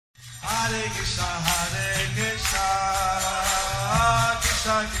Krishna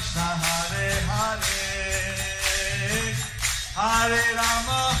Krishna Hare Hare Hare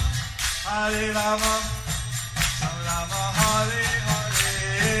Rama Rama Hare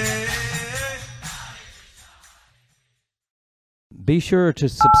Hare. Be sure to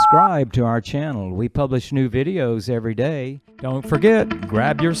subscribe to our channel. We publish new videos every day. Don't forget,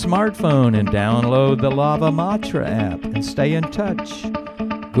 grab your smartphone and download the Lava Matra app and stay in touch.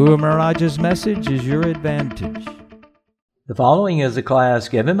 Guru Maharaj's message is your advantage. The following is a class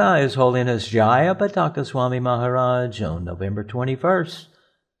given by His Holiness Jayapataka Swami Maharaj on November 21st,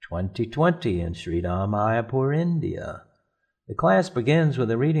 2020 in Mayapur, India. The class begins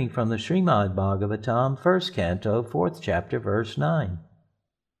with a reading from the Srimad Bhagavatam, 1st Canto, 4th chapter, verse 9.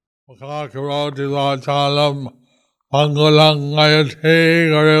 Mangalang ayate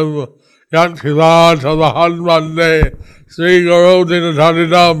garev yathila tadahanvande Sri Guru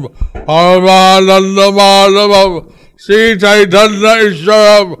Dinatadidam Paramanandamadavam Sri Chaitanya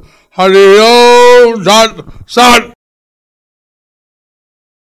Ishwaram Hari Om Tat Sat.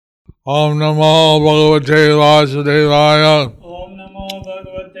 Om Namo Bhagavate Vasudevaya. Om Namo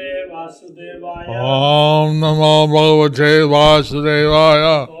Bhagavate Vasudevaya. Om Namo Bhagavate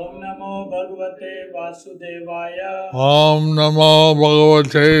Vasudevaya. Om Namo Bhagavate Vasudevaya. Om Namo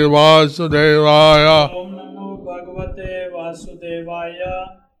Bhagavate Vasudevaya. Om Namo Bhagavate Vasudevaya.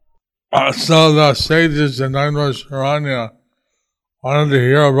 So the sages in Naimisharanya wanted to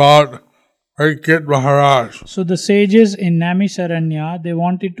hear about Parikshit Maharaj. So the sages in Naimisharanya, they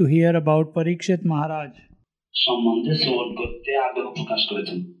wanted to hear about Parikshit Maharaj.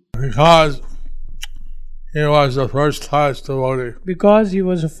 Because he was a first class devotee. Because he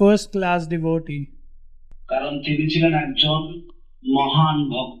was a first class devotee.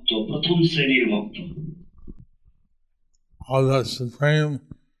 Of the Supreme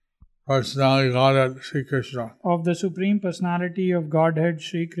Personality Godhead Sri Krishna. Of the Supreme Personality of Godhead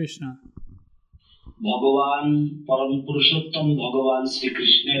Sri Krishna. Bhagavan Param Purushottam Bhagavan Sri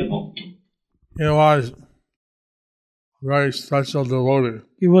Krishner Bhakta. He was a very special devotee.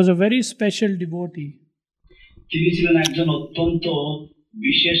 He was a very special devotee. তিনি ছিলেন একজন অত্যন্ত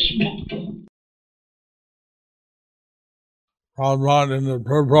বিশেষ ভক্ত। Prabhupada in the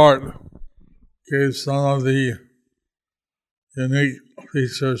purport gave some of the unique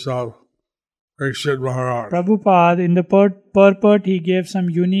features of Parikshit Maharaj. Prabhupada in the purport he gave some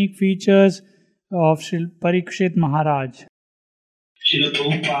unique features of Parikshit Maharaj. শিল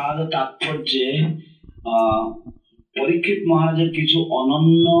প্রভুপাদ তাৎপর্যে পরীক্ষিত মহারাজের কিছু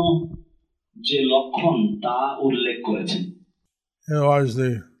অনন্য যে লক্ষণ তা উল্লেখ করেছেন। He was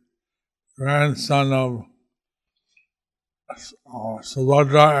the grandson of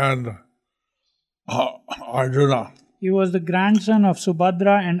Subhadra and Arjuna. He was the grandson of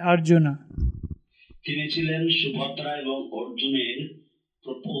Subhadra and Arjuna. তিনি ছিলেন সুভদ্রা এবং অর্জুনের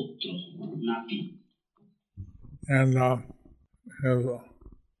প্রপৌত্র নাতি। And his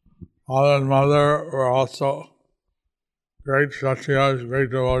father and mother were also great Kshatriyas, great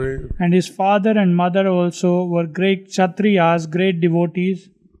devotees. And his father and mother also were great Kshatriyas, great devotees.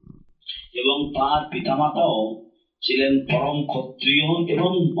 এবং তার পিতামাতাও ছিলেন পরম ক্ষত্রিয়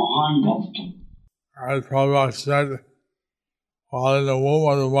এবং মহান ভক্ত। As Prabhupada said, while in the womb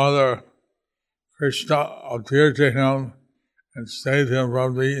of the mother, Krishna appeared to him and saved him from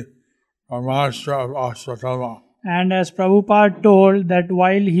the Brahmastra of Ashwatthama. And as Prabhupada told that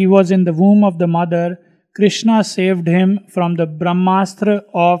while he was in the womb of the mother, Krishna saved him from the Brahmastra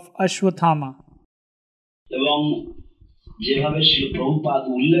of Ashwatthama. এবং যেভাবে শ্রী প্রভুপাদ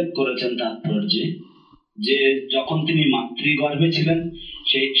উল্লেখ করেছেন তাৎপর্যে যে যখন তিনি মাতৃগর্ভে ছিলেন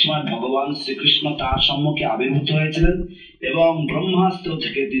সেই সময় ভগবান শ্রীকৃষ্ণ তার সম্মুখে আবির্ভূত হয়েছিলেন এবং ব্রহ্মাস্ত্র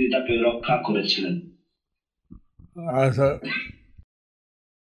থেকে তিনি তাকে রক্ষা করেছিলেন। As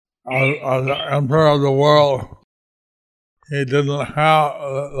the emperor of the world, he didn't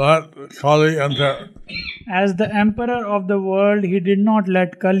let Kali enter. As the emperor of the world, he did not let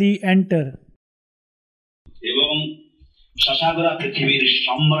Kali enter. এবং শাসাগরা পৃথিবীর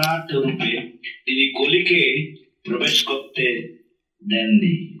সম্রাট রূপে তিনি কলিকে প্রবেশ করতে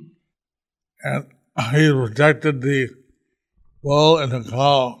দেননি। And he protected the bull and the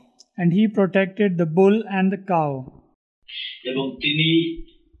cow. And he protected the bull and the cow. এবং তিনি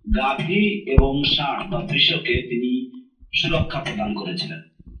গাভী এবং ষাঁড় বা বৃষকে তিনি সুরক্ষা প্রদান করেছিলেন।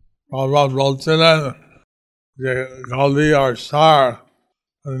 Prabhupada বলছিলেন যে গাভী আর ষাঁড়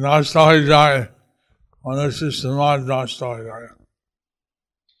নষ্ট হয়ে যায়, মানুষের সমাজ নষ্ট হয়ে যায়।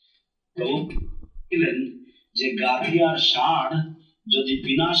 প্রভু বললেন যে গাভী আর ষাঁড় যদি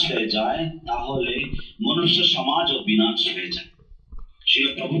বিনাশ হয়ে যায় তাহলে মনুষ্য সমাজও বিনাশ হয়ে যায়।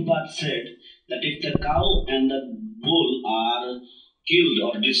 Srila Prabhupada said that if the cow and the bull are killed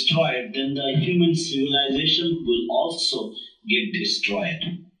or destroyed, then the human civilization will also get destroyed.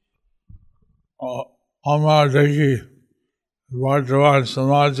 আমরা দেখি বর্তমান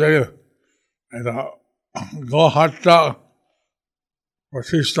সমাজে এটা গোহত্যা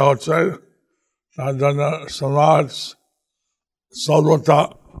প্রতিষ্ঠা হচ্ছে, তার জন্য সমাজ সর্বতা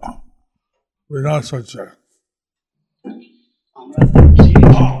বিনাশ হচ্ছে। আমরা দেখছি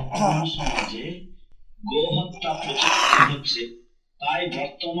বর্তমান সমাজে গোহত্যা প্রচলিত হচ্ছে, তাই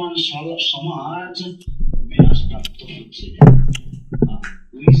বর্তমান সমাজ বিনাশপ্রাপ্ত হচ্ছে।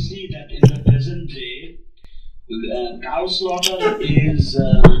 We see that in the present day, cow slaughter is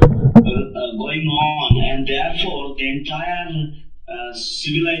going on, and therefore the entire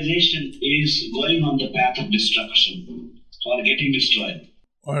civilization is going on the path of destruction or getting destroyed.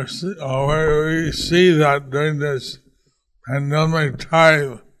 We see that during this pandemic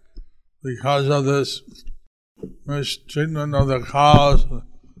time, because of this mistreatment of the cows and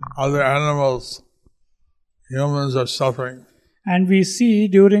other animals, humans are suffering. And we see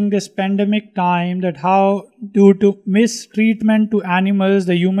during this pandemic time that how due to mistreatment to animals,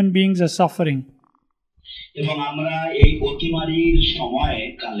 the human beings are suffering. এবং আমরা এই অতিমারীর সময়ে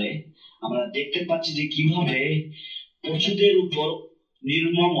কালে আমরা দেখতে পাচ্ছি যে কিভাবে পশুদের উপর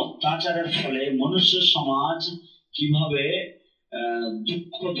নির্মম অত্যাচারের ফলে মনুষ্য সমাজ কিভাবে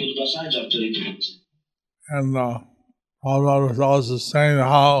দুঃখ দুর্দশায় জর্জরিত হচ্ছে। And Prabhupada was also saying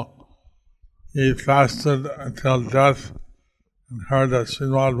how he fasted until death and heard the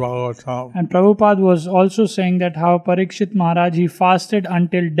Srimad Bhagavatam. And Prabhupada was also saying that how Parikshit Maharaj he fasted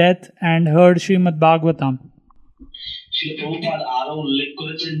until death and heard Srimad Bhagavatam. Srila Prabhupada আরো উল্লেখ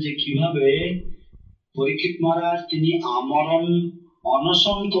করেছেন যে কিভাবে পরীক্ষিত মহারাজ তিনি আমরণ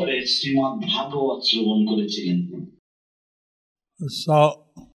অনশন করে শ্রীমদ্ ভাগবত শ্রবণ করেছিলেন। So,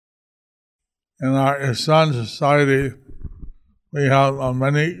 in our ISKCON society, we have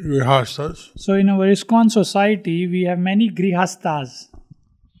many grihastas. So in our ISKCON society, we have many grihastas.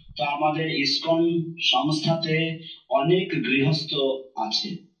 তো আমাদের ইসকন সংস্থাতে অনেক গৃহস্থ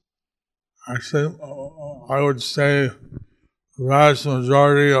আছে। Actually, I would say the vast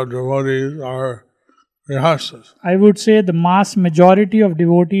majority of devotees are grihastas. I would say the mass majority of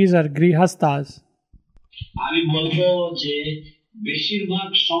devotees are grihastas. আমি বলবো যে বেশিরভাগ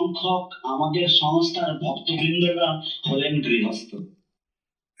সংখ্যক আমাদের সংস্থার ভক্তবৃন্দরা হলেন গৃহস্থ।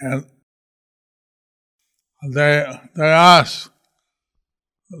 And they ask,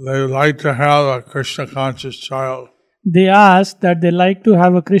 they like to have a Krishna conscious child. They ask that they like to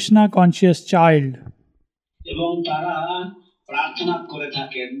have a Krishna conscious child. এবং তারা প্রার্থনা করে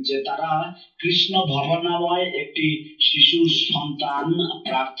থাকেন যে তারা কৃষ্ণ ভাবনাময় একটি শিশু সন্তান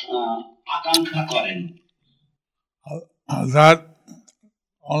আকাঙ্ক্ষা করেন। That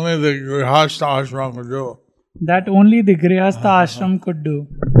only the Grihastha ashram could do. That only the Grihastha ashram could do.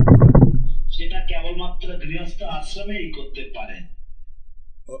 সেটা কেবলমাত্র গৃহস্থ আশ্রমেই করতে পারে।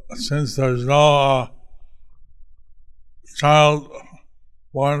 Since there's no child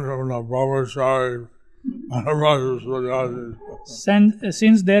born from the brahmachari,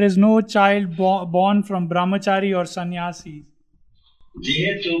 since there is no child born from brahmachari or sannyasi.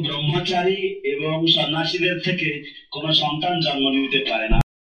 যেহেতু ব্রহ্মচারী এবং সন্ন্যাসীদের থেকে কোনো সন্তান জন্ম নিতে পারে না।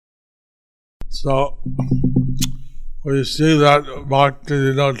 So we see that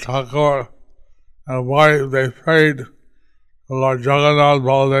Bhaktivinoda Thakur and wife they prayed to Lord Jagannath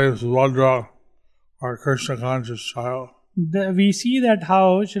Baladev Subhadra for Krishna conscious child. We see that how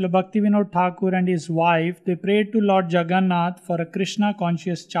Srila Bhaktivinoda Thakur and his wife they prayed to Lord Jagannath for a Krishna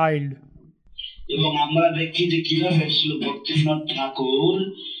conscious child. এবং আমরা দেখি যে কিভাবে শ্রী ভক্তিবিনোদ ঠাকুর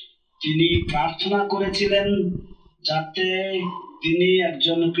তিনি প্রার্থনা করেছিলেন যাতে তিনি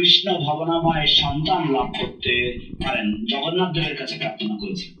একজন কৃষ্ণ ভাবনাময় সন্তান লাভ করতে পারেন। জগন্নাথ দেবের কাছে প্রার্থনা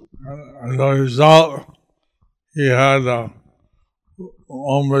করেছিলেন। As a result, he had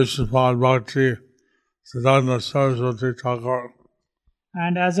Om Vishnupad Bhakti Siddhanta Saraswati Thakur.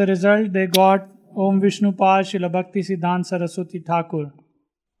 And as a result, they got Om Vishnupad Srila Bhakti Siddhanta Saraswati Thakur.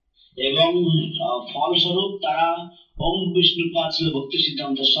 এবং ফলস্বরূপ তারা ওম বিষ্ণুপাদ শ্রী ভক্তি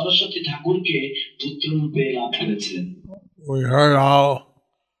সিদ্ধান্ত সরস্বতী ঠাকুরকে পুত্ররূপে লাভ করেছিলেন। We heard how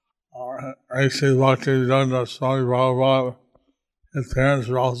A.C. Bhaktivedanta Swami Prabhupada, his parents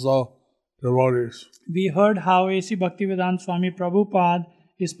were also devotees. We heard how A.C. Bhaktivedanta Swami Prabhupada,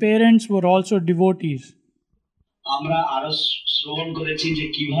 his parents were also devotees. আমরা আরো শ্রবণ করেছি যে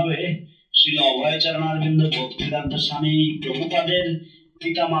কিভাবে শ্রী অভয়চরণারবিন্দ ভক্তিবেদান্ত স্বামী প্রভুপাদের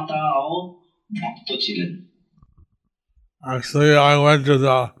পিতা মাতাও ভক্ত ছিলেন। Actually, I went to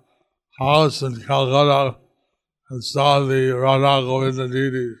the house in Calcutta and saw the Radha Govinda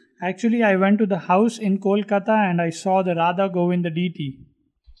deities. Actually, I went to the house in Kolkata and I saw the Radha Govinda deity.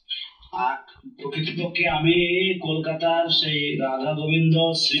 আর প্রকৃতপক্ষে আমি কলকাতার সেই রাধা গোবিন্দ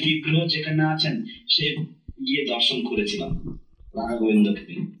শ্রী বিগ্রহ যেখানে আছেন সে গিয়ে দর্শন করেছিলাম রাধা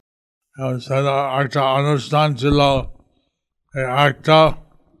গোবিন্দকে। সেটা একটা অনুষ্ঠান ছিল, একটা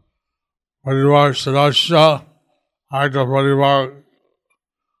পরিবার সদস্য একটা পরিবার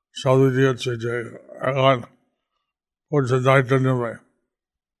সাধু দিয়েছে যে এখন পড়ছে দায়িত্ব নেবে।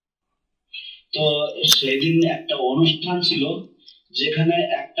 তো সেদিন একটা অনুষ্ঠান ছিল যেখানে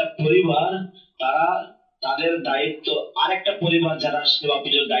একটা পরিবার তারা তাদের দায়িত্ব আরেকটা পরিবার যারা সেবা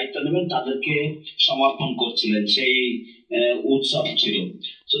পুজোর দায়িত্ব নেবেন তাদেরকে সমর্পণ করছিলেন, সেই উৎসব ছিল।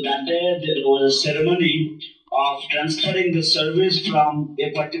 So that day there was a ceremony of transferring the service from a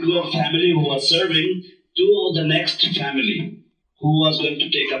particular family who was serving to the next family who was going to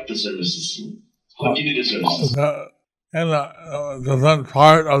take up the services, continue the services. In a different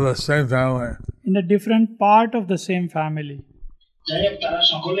part of the same family. In a different part of the same family. যাই হোক তারা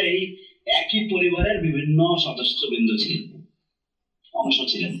সকলেই একই পরিবারের বিভিন্ন সদস্যবৃন্দ ছিলেন, অংশ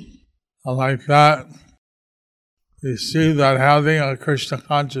ছিলেন। Like that, you see that having a Krishna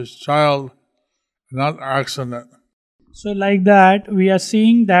conscious child is not accident. So like that, we are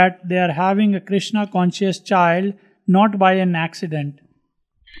seeing that they are having a Krishna conscious child not by an accident.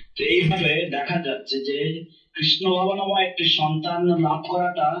 তো এইভাবে দেখা যাচ্ছে যে কৃষ্ণ ভাবনাময় একটি সন্তান লাভ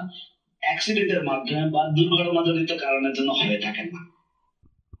করাটা অ্যাক্সিডেন্টের মাধ্যমে বা দুর্ঘটনাজনিত কারণের জন্য হয়ে থাকে না।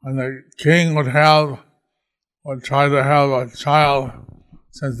 And the king would try to have a child,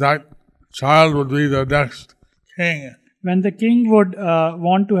 since that child would be the next king. When the king would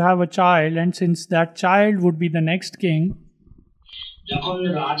want to have a child, and since that child would be the next king, যখন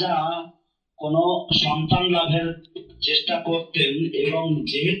রাজা কোনো সন্তান লাভের চেষ্টা করতেন এবং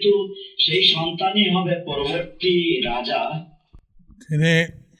যেহেতু সেই সন্তানই হবে পরবর্তী রাজা, তিনি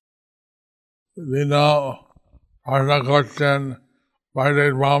প্রার্থনা করতেন, বাইরে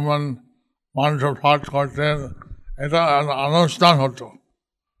ব্রাহ্মণ মন্ত্র পাঠ করতেন, এটা অনুষ্ঠান হতো।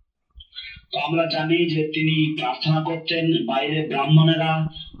 তো আমরা জানি যে তিনি প্রার্থনা করতেন, বাইরে ব্রাহ্মণেরা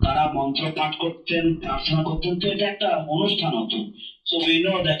তারা মন্ত্র পাঠ করতেন, প্রার্থনা করতেন, তো এটা একটা অনুষ্ঠান হতো। So we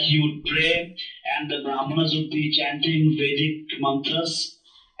know that he would pray and the brahmanas would be chanting Vedic mantras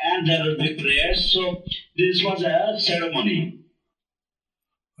and there would be prayers. So this was a ceremony.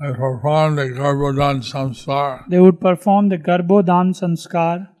 They performed the Garbhodan Samskar. They would perform the Garbhodan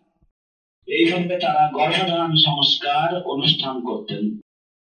Sanskar. এইভাবে তারা গর্ভধারণ সংস্কার অনুষ্ঠান করতেন।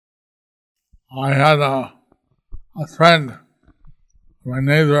 I had a friend, my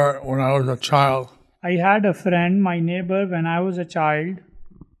neighbor, when I was a child. I had a friend, my neighbor, when I was a child.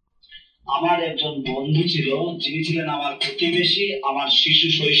 আমার একজন বন্ধু ছিল যিনি ছিলেন আমার প্রতিবেশী আমার শিশু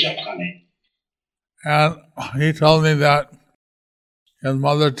শৈশবকালে। And he told me that his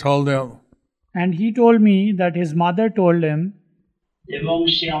mother told him. And he told me that his mother told him. এবং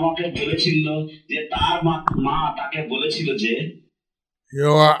সে আমাকে বলেছিল যে তার মা তাকে বলেছিল যে You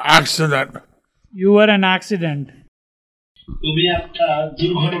are accident. You were an accident. তুমি একটা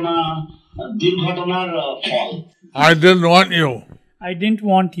দুর্ঘটনার ফল। I didn't want you. I didn't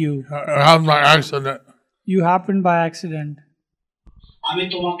want you. It happened by accident. You happened by accident. আমি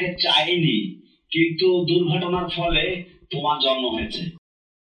তোমাকে চাইনি, কিন্তু দুর্ঘটনার ফলে তোমার জন্ম হয়েছে।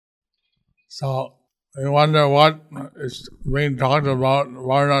 So we wonder what is being talked about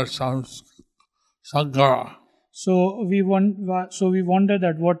Varna Sankara. So we wonder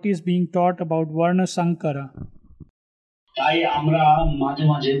that what is being taught about Varna Sankara. তাই আমরা মাঝে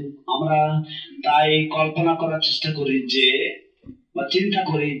মাঝে আমরা তাই কল্পনা করার চেষ্টা করি যে বা চিন্তা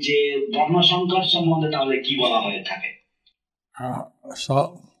করি যে বর্ণ সংকর সম্বন্ধে তাহলে কি বলা হয়ে থাকে। So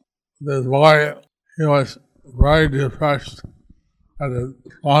this boy, he was very depressed, and his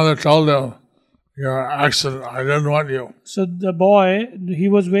father told him, "You're an accident. I didn't want you." So the boy, he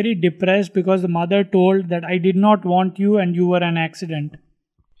was very depressed because the mother told that I did not want you and you were an accident.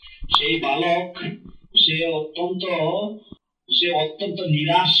 সেই বালক সে অত্যন্ত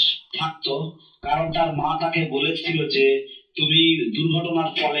নিরাশ থাকতো, কারণ তার মা তাকে বলেছিল যে তুমি দুর্ঘটনার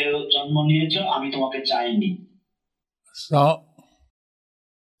ফলে জন্ম নিয়েছো, আমি তোমাকে চাইনি। So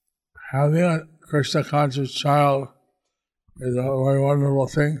having a Krishna conscious child is a very wonderful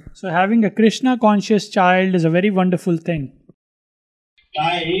thing. So having a Krishna conscious child is a very wonderful thing.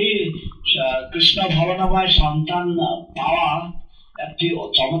 তাই কৃষ্ণ ভাবনাময় সন্তান পাওয়া একটি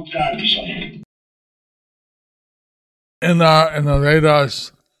চমৎকার বিষয়। In the Vedas,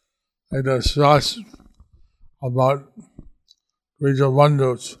 they discuss about Dvija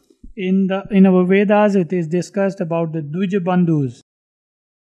Bandhus. In our Vedas, it is discussed about the Dvija Bandhus.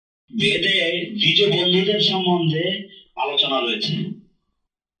 বেদে দ্বিজ বন্ধুদের সম্বন্ধে আলোচনা রয়েছে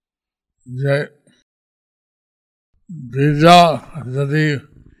যে দ্বিজা যদি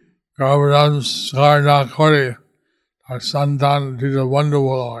গর্ভধারণ সংস্কার না করে তার সন্তান দ্বিজ বন্ধু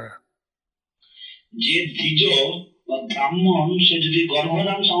বলা হয়। যে দ্বিজ বা ব্রাহ্মণ সে যদি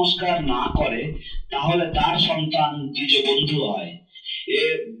গর্ভধারণ সংস্কার না করে তাহলে তার সন্তান দ্বিজ বন্ধু হয়।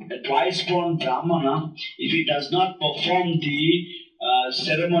 A twice born brahmana, if he does not perform the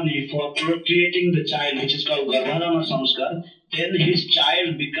ceremony for procreating the child, which is called garbhadana samskar, then his child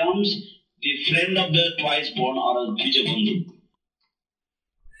becomes the friend of the twice born or a dvija bandhu.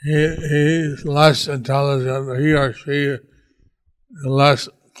 He is less intelligent, he or she is less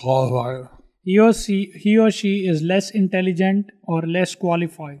qualified. He or she is less intelligent or less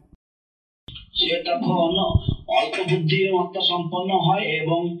qualified. সে তখন অল্প বুদ্ধিমত্তা সম্পন্ন হয়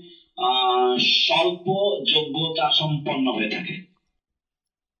এবং স্বল্প যোগ্যতা সম্পন্ন হয়ে থাকে।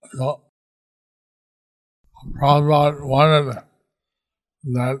 So, Prabhupada wanted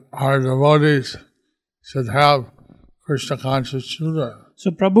that our devotees should have Krishna conscious children. So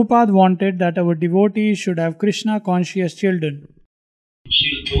Prabhupada wanted that our devotees should have Krishna conscious children.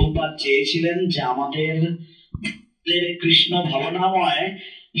 Srila Prabhupada চেয়েছিলেন যে আমাদের কৃষ্ণ ভাবনাময়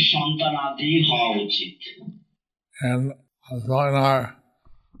সন্তানাদি হওয়া উচিত। And so in our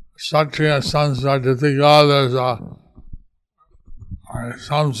Satriya Sansar Ditika, there's our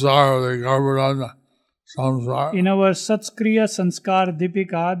samsar, the Garbhadana samsar. In our Satskriya Sanskar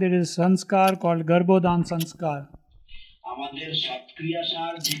Dipika, there is sanskar called Garbhodan Sanskar. আমাদের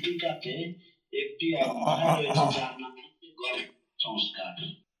সৎক্রিয়াসার দীপিকাতে একটি অধ্যায় রয়েছে যার নাম গর্ভ সংস্কার।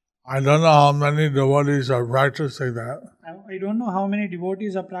 I don't know how many devotees are practicing that. I don't know how many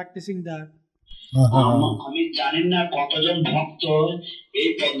devotees are practicing that. আমি জানি না কতজন ভক্ত এই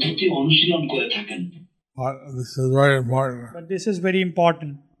পদ্ধতি অনুশীলন করে থাকেন। But this is very important. But this is very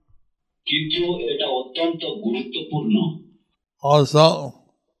important. কিন্তু এটা অত্যন্ত গুরুত্বপূর্ণ। Also,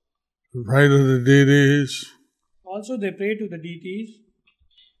 to pray to the deities. Also, they pray to the deities.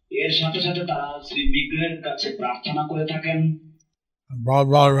 এর সাথে সাথে তারা শ্রী বিগ্রহের কাছে প্রার্থনা করে থাকেন।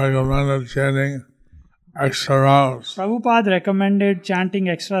 Prabhupada recommended chanting extra rounds. Prabhupada recommended chanting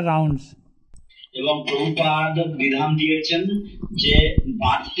extra rounds. এবং প্রভুপাদ বিধান দিয়েছেন যে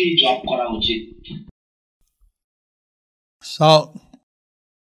বাড়তি জপ করা উচিত। So,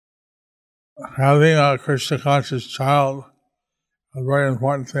 having a Krishna conscious child is a very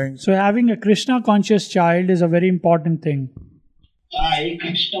important thing. So having a Krishna conscious child is a very important thing. তাই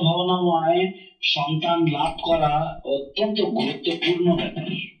কৃষ্ণ ভাবনাময় সন্তান লাভ করা অত্যন্ত গুরুত্বপূর্ণ ব্যাপার।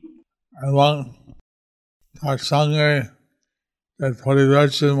 এবং তার সঙ্গে যে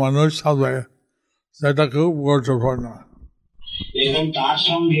পরিবেশের মানুষ হবে সেটা খুব গুরুত্বপূর্ণ। এবং তার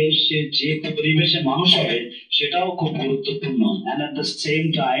সঙ্গে সে যে পরিবেশে মানুষ হবে সেটাও খুব গুরুত্বপূর্ণ। And at the same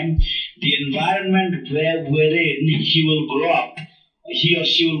time, the environment wherein he will grow up, he or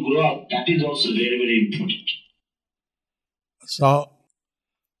she will grow up, that is also very, very important. So,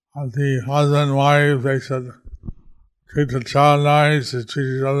 the husband and wife, they should treat the child nice, they treat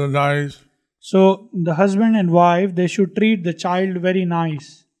each other nice. So the husband and wife, they should treat the child very nice.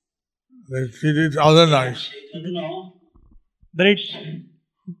 They treat each other nice.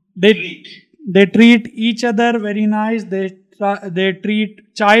 They treat each other very nice. They treat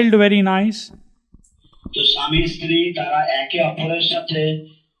child very nice. তো স্বামী স্ত্রী তারা একে অপরের সাথে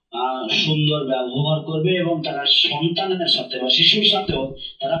সুন্দর ব্যবহার করবে এবং তারা সন্তানের সাথে বা শিশুর সাথেও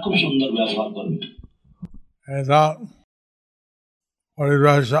তারা খুব সুন্দর ব্যবহার করবে। এটা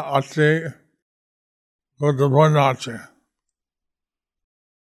পরিবেশ আছে গুরুত্বপূর্ণ আছে।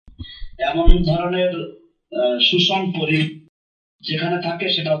 এমন ধরনের সুষম পরিবেশ যেখানে থাকে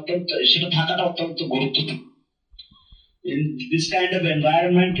সেটা থাকাটা অত্যন্ত গুরুত্বপূর্ণ। In this kind of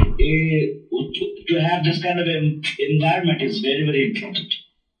environment, to have this kind of environment is very, very important.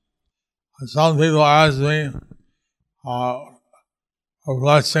 Some people ask me a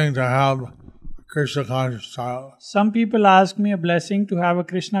blessing to have a Krishna conscious child. Some people ask me a blessing to have a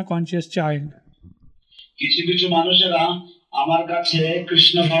Krishna conscious child. কিছু কিছু মানুষেরা আমার কাছে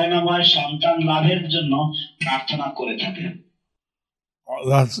কৃষ্ণ ভাবনাময় সন্তান লাভের জন্য প্রার্থনা করে থাকে।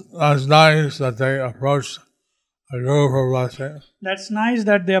 That's nice that they approach a guru for blessing. That's nice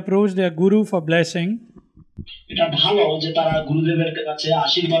that they approach their guru for blessing. এটা ভালো যে তারা গুরুদেবের কাছে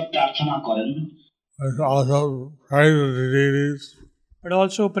আশীর্বাদ প্রার্থনা করেন। Also pray to the deities. But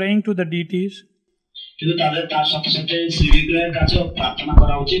also praying to the deities. কিন্তু তার সাথে সাথে শ্রী বিগ্রহের কাছেও প্রার্থনা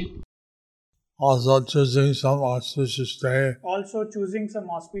করা উচিত। Also choosing some auspicious day. Also choosing some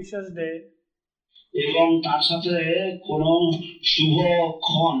auspicious day. এবং তার সাথে কোন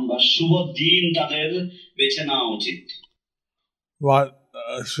শুভক্ষণ বা শুভ দিন তাদের বেছে নেওয়া উচিত। But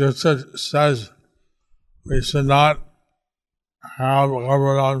Scripture says we should not have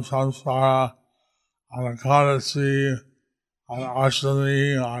Bhagavatam samsara on Ekadasi, on Ashtami,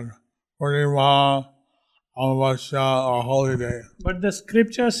 on Purnima, Amavasya, or holy day. But the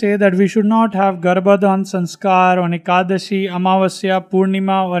scriptures say that we should not have Garbhadan Sanskar on Ekadashi, Amavasya,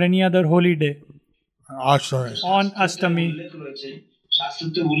 Purnima, or any other holy day. Ashtami. On Ashtami.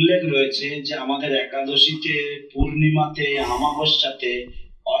 শাস্ত্রতে উল্লেখ রয়েছে যে আমাদের একাদশীতে, পূর্ণিমাতে, অমাবস্যাতে,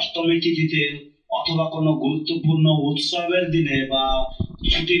 অষ্টমী তিথিতে অথবা কোনো গুরুত্বপূর্ণ উৎসবের দিনে বা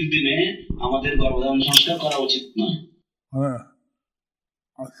ছুটির দিনে আমাদের গর্ভধারণ সংস্কার করা উচিত নয়।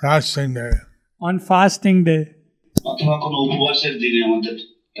 Fasting day. On fasting day. অথবা কোনো উপবাসের দিনে আমাদের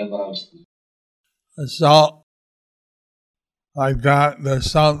এটা করা উচিত নয়। So, like that, there's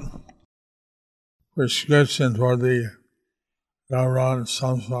some prescription for the Garbhodan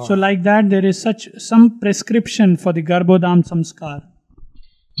samskar. So like that there is some prescription for the Garbhodam Samskar.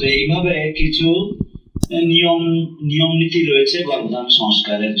 তো এইভাবে কিছু নিয়ম নীতি রয়েছে গর্ভধারণ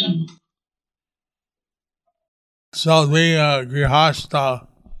সংস্কারের জন্য। So being a grihastha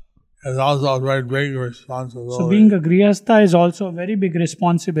is also a very big responsibility. So being a grihastha is also a very big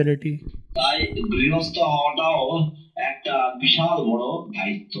responsibility. তাই গৃহস্থ হওয়াটাও একটা বিশাল বড়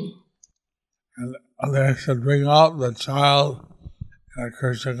দায়িত্ব। And they should bring up the child in a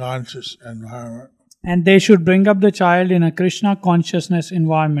Krishna conscious environment. And they should bring up the child in a Krishna consciousness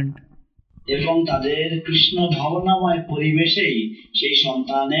environment. এবং তাদের কৃষ্ণ ভাবনাময় পরিবেশেই সেই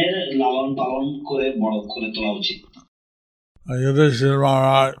সন্তানের লালন পালন করে বড় করে তোলা উচিত। Yudhishthira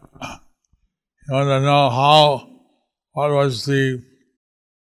Maharaj, you want to know what was the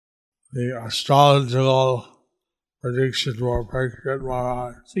astrological prediction for Parikshit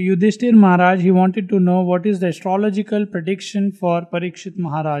Maharaj? So Yudhishthir Maharaj, he wanted to know what is the astrological prediction for Parikshit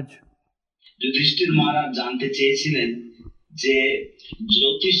Maharaj. Yudhishthir মহারাজ জানতে চেয়েছিলেন যে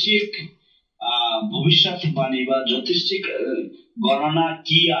জ্যোতিষিক ভবিষ্যৎবাণী বা জ্যোতিষিক গণনা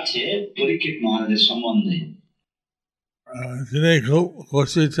কি আছে পরীক্ষিত মহারাজের সম্বন্ধে। তিনি খুব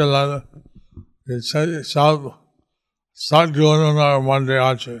খুশি ছিলেন যে সব সদ্গুণার মধ্যে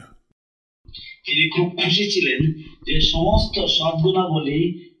আছে। তিনি খুব খুশি ছিলেন যে সমস্ত সদ্গুণাবলী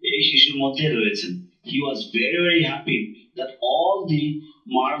এই শিশুর মধ্যে রয়েছেন। He was very, very happy that all the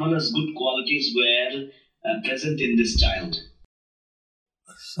marvelous good qualities were present in this child.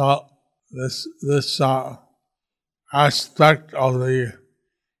 So this aspect of the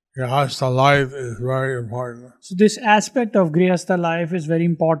Grihastha life is very important. So this aspect of Grihastha life is very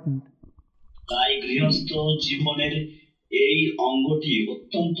important. তাই গৃহস্থ জীবনের এই অঙ্গটি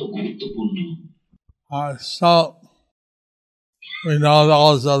অত্যন্ত গুরুত্বপূর্ণ। So we know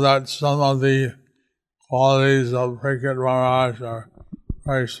also that some of the qualities of Parikshit Maharaj are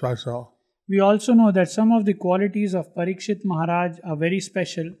very special. We also know that some of the qualities of Parikshit Maharaj are very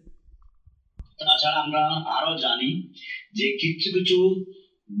special. তাছাড়া আমরা আরো জানি যে কিছু কিছু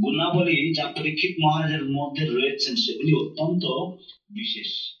গুণাবলী যা পরীক্ষিত মহারাজের মধ্যে রয়েছেন সেগুলি অত্যন্ত বিশেষ।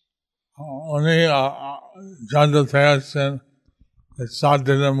 উনি জানতে পেরেছেন 7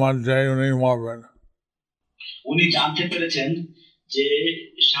 দিনের মধ্যে উনি মরবেন। উনি জানতে পেরেছেন যে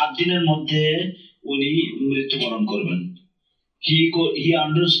 7 দিনের মধ্যে উনি মৃত্যুবরণ করবেন। He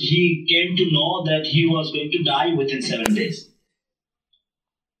came to know that he was going to die within 7 days.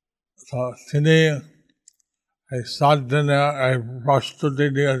 So তিনি এই 7 দিনের প্রস্তুতি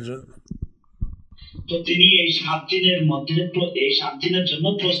নিয়েছেন। তো তিনি এই 7 দিনের মধ্যে এই 7 দিনের জন্য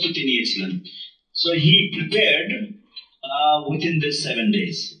প্রস্তুতি নিয়েছিলেন। So he prepared within this 7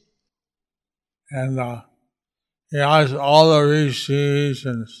 days. And he asked all the rishis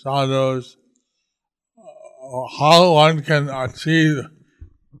and sadhus how one can achieve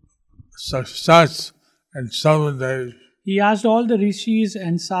success in 7 days. He asked all the rishis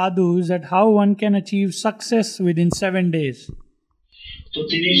and sadhus that how one can achieve success within 7 days. তো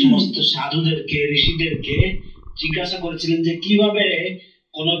তিনি সমস্ত সাধুদেরকে ঋষিদেরকে জিজ্ঞাসা করেছিলেন যে কিভাবে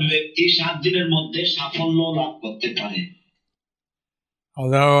কোন ব্যক্তি 7 দিনের মধ্যে সাফল্য লাভ করতে পারে।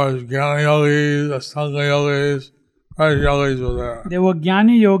 There was Jnana yogis, Astanga yogis, various yogis were there. There were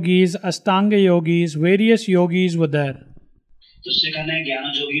Jnani yogis, Astanga yogis, various yogis were there. তো সেখানে জ্ঞান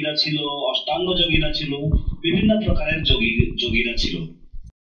যোগীরা ছিল, অষ্টাঙ্গ যোগীরা ছিল, বিভিন্ন প্রকারের যোগীরা ছিল।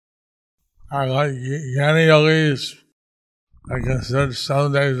 Like Jnana yogis, I considered 7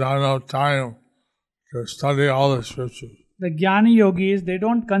 days not enough time to study all the scriptures. The Jnani yogis, they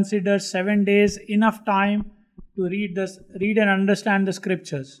don't consider 7 days enough time to read and understand the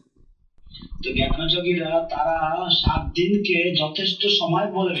scriptures. তো জ্ঞানযোগীরা তারা 7 দিনকে যথেষ্ট সময়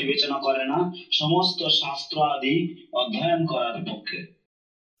বলে বিবেচনা করে না সমস্ত শাস্ত্র আদি অধ্যয়ন করার পক্ষে।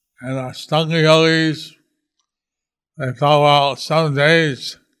 And Astanga yogis, They thought, well, 7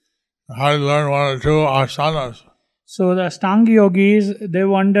 days, how to learn 1 or 2 asanas. So the Ashtanga yogis, they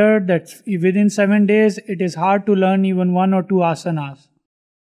wondered that within 7 days it is hard to learn even 1 or 2 asanas.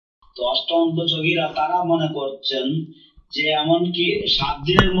 তো অষ্টাঙ্গ যোগীরা তারা মনে করছেন যে এমনকি 7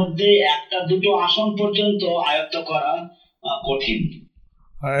 দিনের মধ্যে একটা দুটো আসন পর্যন্ত আয়ত্ত করা কঠিন।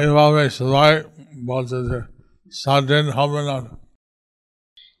 এইভাবে সবাই বলছে যে 7 দিন হবে না।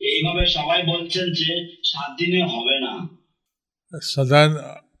 এইভাবে সবাই বলছেন যে 7 দিনে হবে না। So then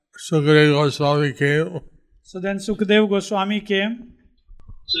Sukadeva Goswami came. So then Sukadev Goswami came.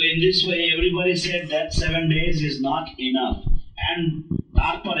 So in this way everybody said that 7 days is not enough. And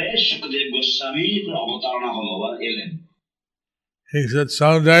তারপরে সুখদেব গোস্বামী অবতারণা হলো বা এলেন। He said,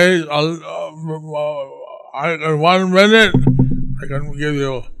 7 days, in 1 minute, I can give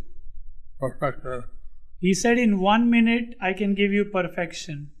you perfection. He said, in 1 minute I can give you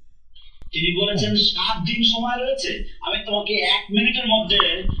perfection. তিনি বলেছেন 7 দিন সময় রয়েছে, আমি তোমাকে 1 মিনিটের মধ্যে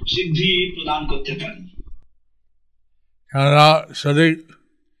সিদ্ধি প্রদান করতে পারি। কেননা যদি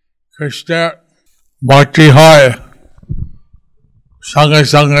কৃষ্ণের ভক্তি হয় সঙ্গে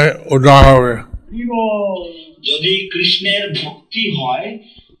সঙ্গে উদ্ধার হবে। যদি কৃষ্ণের ভক্তি হয়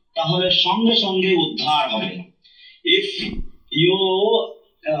তাহলে সঙ্গে সঙ্গে উদ্ধার হবে। If you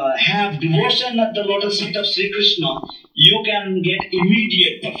have devotion at the lotus feet of Sri Krishna, you can get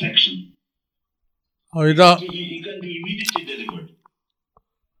immediate perfection. You can be immediately delivered.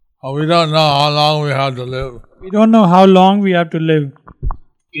 We don't know how long we have to live. We don't know how long we have to live.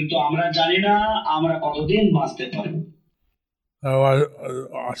 কিন্তু আমরা জানি না আমরা কতদিন বাঁচতে পারব। There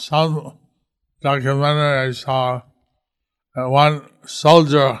was some documentary I saw that one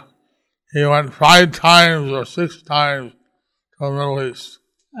soldier, he went 5 times or 6 times to the Middle East.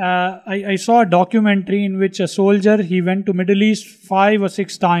 I saw a documentary in which a soldier, he went to Middle East 5 or 6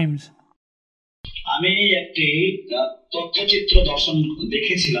 times. আমি একটি তথ্যচিত্র দর্শন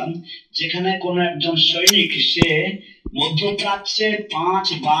দেখেছিলাম যেখানে কোন একজন সৈনিক সে মধ্যপ্রাচ্যে 5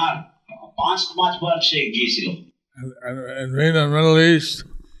 বার সে গিয়েছিল। And being in the Middle East,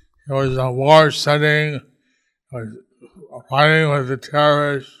 it was a war setting, was fighting with the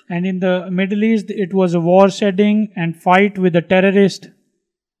terrorists. And in the Middle East, it was a war setting and fight with the terrorists.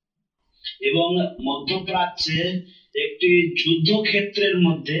 এবং মধ্যপ্রাচ্যে একটি যুদ্ধক্ষেত্রের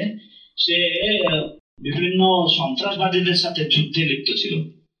মধ্যে সে বিভিন্ন সন্ত্রাসবাদীদের সাথে যুদ্ধে লিপ্ত ছিল।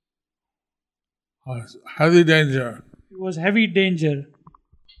 Heavy danger. It was heavy danger.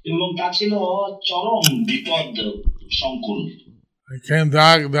 এবং তা ছিল চরম বিপদ সংকুল। He came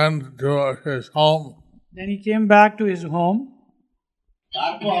back then to his home. Then he came back to his home.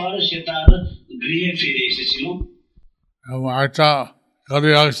 তারপর সে তার গৃহে ফিরে এসেছিল। একটা গাড়ি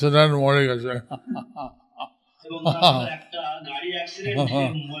অ্যাক্সিডেন্ট মরে গেছে। এবং তারপর একটা গাড়ি অ্যাক্সিডেন্টে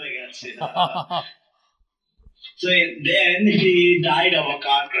মরে গেছে। So then he died of a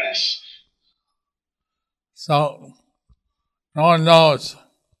car crash. So no one knows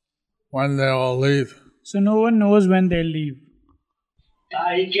when they will leave. So no one knows when they'll leave.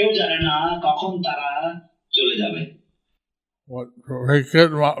 তাই কেউ জানে না কখন তারা চলে যাবে। What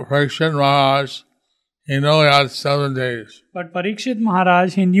Parikshit Maharaj, he knew he had 7 days. But Parikshit Maharaj,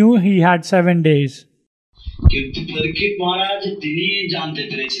 he knew he had 7 days. কিন্তু পরীক্ষিত মহারাজ তিনি জানতে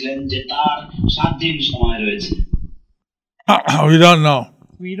পেরেছিলেন যে তার 7 দিন সময় রয়েছে। We don't know.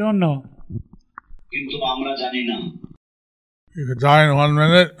 We don't know. কিন্তু আমরা জানি না। You could die in 1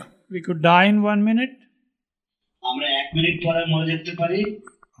 minute. We could die in 1 minute. আমরা 1 মিনিট পরে মরে যেতে পারি।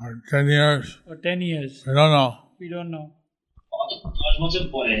 Or 10 years. Or 10 years. We don't know. We don't know. 10 বছর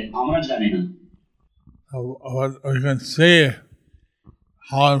পরে আমরা জানি না। But we can see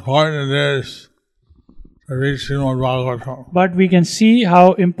how important it is to read Srimad Bhagavatam. But we can see how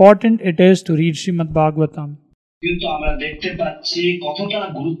important it is to read Srimad Bhagavatam. কিন্তু আমরা দেখতে পাচ্ছি কতটা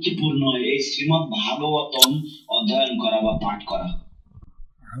গুরুত্বপূর্ণ এই শ্রীমদ্ ভাগবতম অধ্যয়ন করা বা পাঠ করা।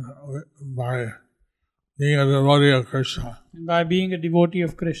 By being a devotee of Krishna. By being a devotee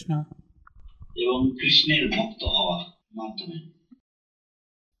of Krishna. এবং কৃষ্ণের ভক্ত হওয়া মাধ্যমে।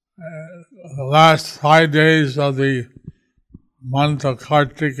 The last 5 days of the month of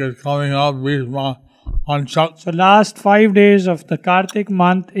Kartik is coming up. Bhishma Panchak. So last 5 days of the Kartik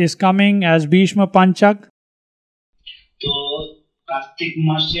month is coming as Bhishma Panchak. তো কার্তিক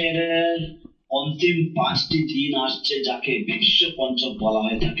মাসের অন্তিম 5টি দিন আসছে যাকে বিশ্ব পঞ্চক বলা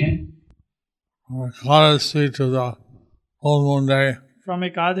হয়ে থাকে। Ekadashi to the full moon day. From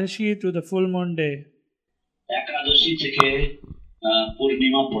Ekadashi to the full moon day. একাদশী থেকে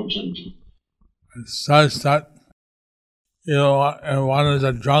পূর্ণিমা পর্যন্ত। It says that if one is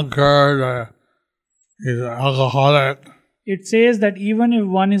a drunkard or is an alcoholic. It says that even if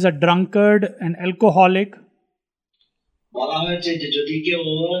one is a drunkard and alcoholic, বলা হয়েছে যে যদি কেউ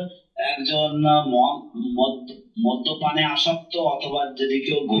একজন মদ্যপানে আসক্ত অথবা যদি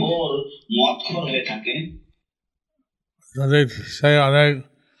কেউ ঘোর মদখোর হয়ে থাকে, যদি সে অনেক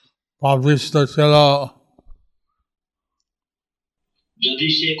পাপিষ্ট ছিল, যদি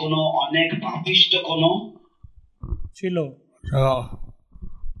সে কোনো অনেক পাপিষ্ট কোনো ছিল,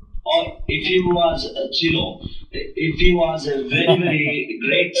 or if he was chilo, if he was a very very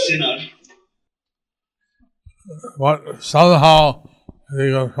great sinner, but somehow he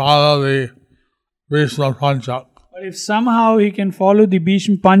can follow the Vishnu Panchak. but if somehow he can follow the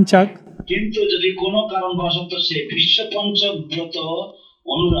Bhishma Panchak, কিন্তু যদি কোনো কারণবশত সে বিশ্ব পঞ্চক ব্রত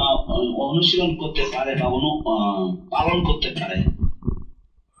অনুশীলন করতে পারে বা পালন করতে পারে,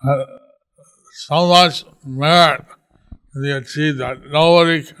 so much merit he achieved that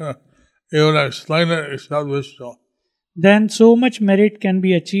nobody can even explain it except Vishnu. then so much merit can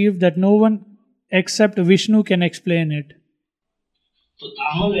be achieved that no one except Vishnu can explain it. তো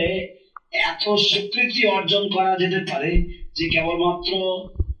তাহলে এত স্বীকৃতি অর্জন করা যেতে পারে যে কেবলমাত্র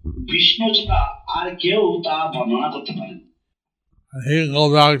বিষ্ণু ছাড়া আর কেউ তা বর্ণনা করতে পারে। He can go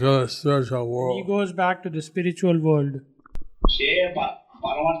back to the spiritual He world. goes back to the spiritual world. সে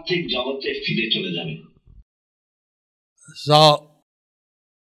পারমার্থিক জগতে ফিরে চলে যাবে। So,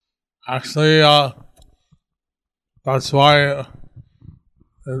 actually, that's why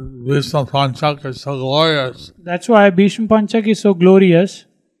Vishnu Panchak is so glorious. That's why Bhishma Panchak is so glorious.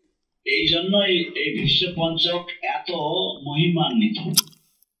 এই জন্যই এই বিশ্ব পঞ্চক এত মহিমান্বিত।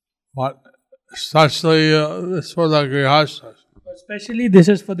 But especially this for the Grihasthas. Especially this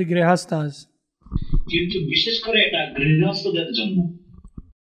is for the Grihasthas. কিন্তু বিশেষ করে এটা গৃহস্থদের জন্য।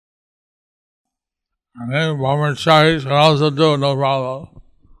 And then brahmacharis can also do, no problem.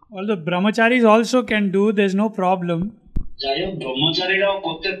 Although brahmacharis also can do, there's no problem. যাই হোক ব্রহ্মচারীরাও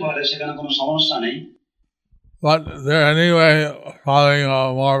করতে পারে, সেখানে কোনো সমস্যা নেই। But they're anyway following a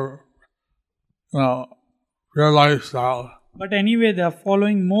more, pure lifestyle. But anyway, they are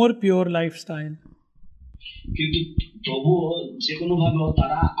following more pure lifestyle. কিন্তু তবু যে কোনো ভাবে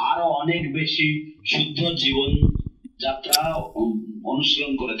তারা আরো অনেক বেশি শুদ্ধ জীবন যাত্রা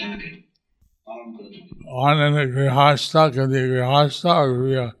অনুশীলন করে থাকে, পালন করে থাকে। One in the Grihastha can be Grihastha or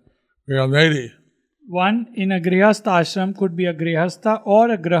Grihamedi. One in a Grihastha ashram could be a Grihastha or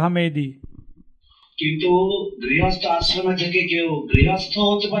a Grahamedi. কিন্তু গৃহস্থ আশ্রমে থেকে কেউ গৃহস্থ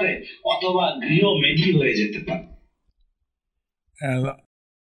হতে পারে অথবা গৃহমেধি হয়ে যেতে পারে। And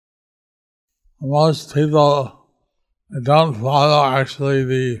most people don't follow actually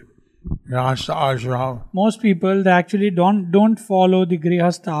the Grihastha ashram. Most people they actually don't follow the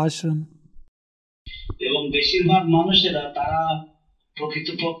Grihastha ashram. এবং বেশিরভাগ মানুষেরা তারা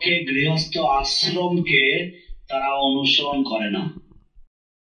প্রকৃতপক্ষে গৃহস্থ আশ্রমকে তারা অনুসরণ করে না।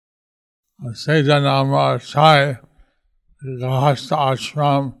 সেই জন্য আমরা চাই গৃহস্থ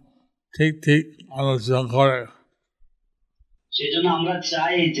আশ্রম ঠিক ঠিক আলোচনা করে। সেই জন্য আমরা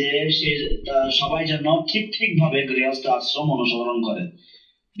চাই যে সবাই যেন ঠিক ঠিক ভাবে গৃহস্থ আশ্রম অনুসরণ করে।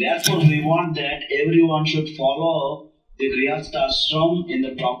 Therefore we want that everyone should follow the grihastha ashram in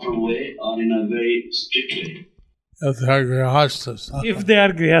the proper way or in a very strict way. If they are grihasthas. If they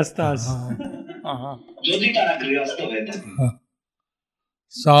are Grihasthas. যদি তারা গৃহস্থ হয়ে থাকে।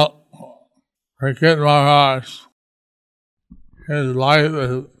 So, Parikshit Maharaj, his life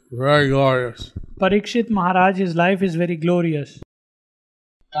is very glorious. Parikshit Maharaj, his life is very glorious.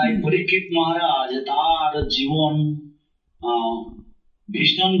 তাই পরীক্ষিত মহারাজ তার জীবন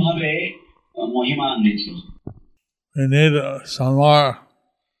ভীষণভাবে মহিমান্বিত। We need some more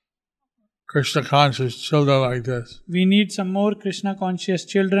Krishna conscious children like this. We need some more Krishna conscious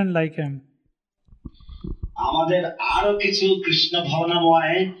children like him. আমাদের আরো কিছু কৃষ্ণ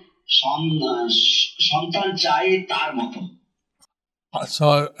ভাবনাময় সন্তান চাই তার মতো। So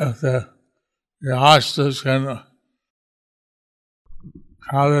if the Grihasthas can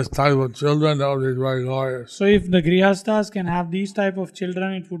have this type of children, that would be very glorious. So if the Grihasthas can have these type of children,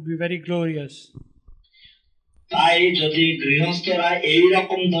 it would be very glorious. তাই যদি গৃহস্থরা এই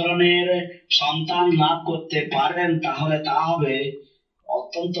রকম ধরনের সন্তান লাভ করতে পারেন তাহলে তা হবে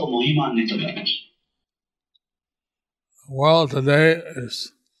অত্যন্ত মহিমান্বিত ব্যাপার। Well, today is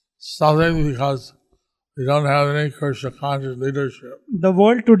suffering because we don't have any Krishna conscious leadership. The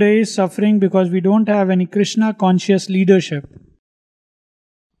world today is suffering because we don't have any Krishna conscious leadership.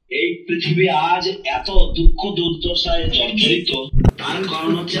 এই পৃথিবী আজ এত দুঃখ দুর্দশায় জর্জরিত, তার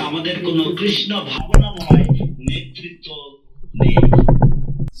কারণ হচ্ছে আমাদের কোনো কৃষ্ণ ভাবনাময় নেতৃত্ব নেই।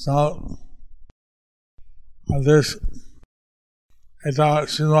 So, এটা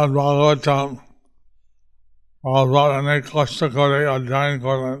শ্রীমদ ভাগবতম ভগবান অনেক কষ্ট করে অধ্যয়ন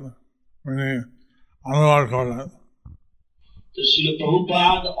করেন, উনি অনুবাদ করেন। তো শিল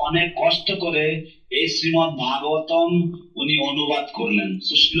প্রভুপাদ অনেক কষ্ট করে এই শ্রীমদ্ ভাগবতম উনি অনুবাদ করলেন।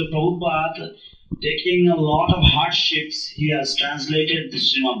 So শিল Prabhupada, taking a lot of hardships, he has translated the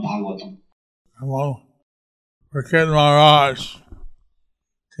Srimad Bhagavatam. এবং ফকির মহারাজ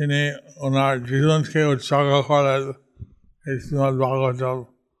তিনি ওনার জীবনকে উৎসর্গ করেন এই শ্রীমদ্ ভাগবতম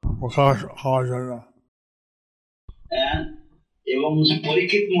প্রকাশ হওয়ার জন্য। এবং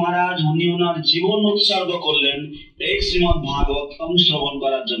পরীক্ষিত মহারাজ উনি ওনার জীবন উৎসর্গ করলেন এই শ্রীমদ্ ভাগবতম শ্রবণ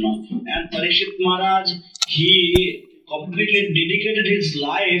করার জন্য। And Parikshit Maharaj, he completely dedicated his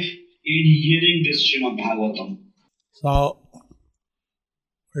life in hearing this Srimad Bhagavatam. So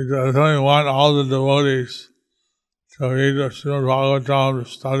we definitely want all the devotees to read the Srimad Bhagavatam, to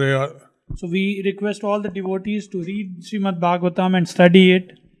study it. So we request all the devotees to read Srimad Bhagavatam and study it.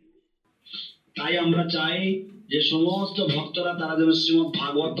 তাই আমরা চাই যে সমস্ত ভক্তরা তারা যেন শ্রীমদ্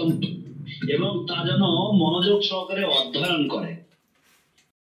ভাগবতম এবং তা যেন মনোযোগ সহকারে অধ্যয়ন করে।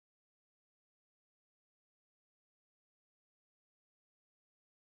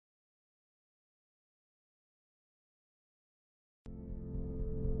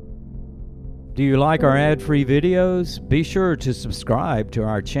 Do you like our ad-free videos? Be sure to subscribe to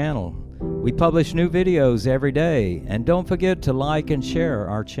our channel. We publish new videos every day, and don't forget to like and share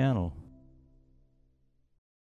our channel.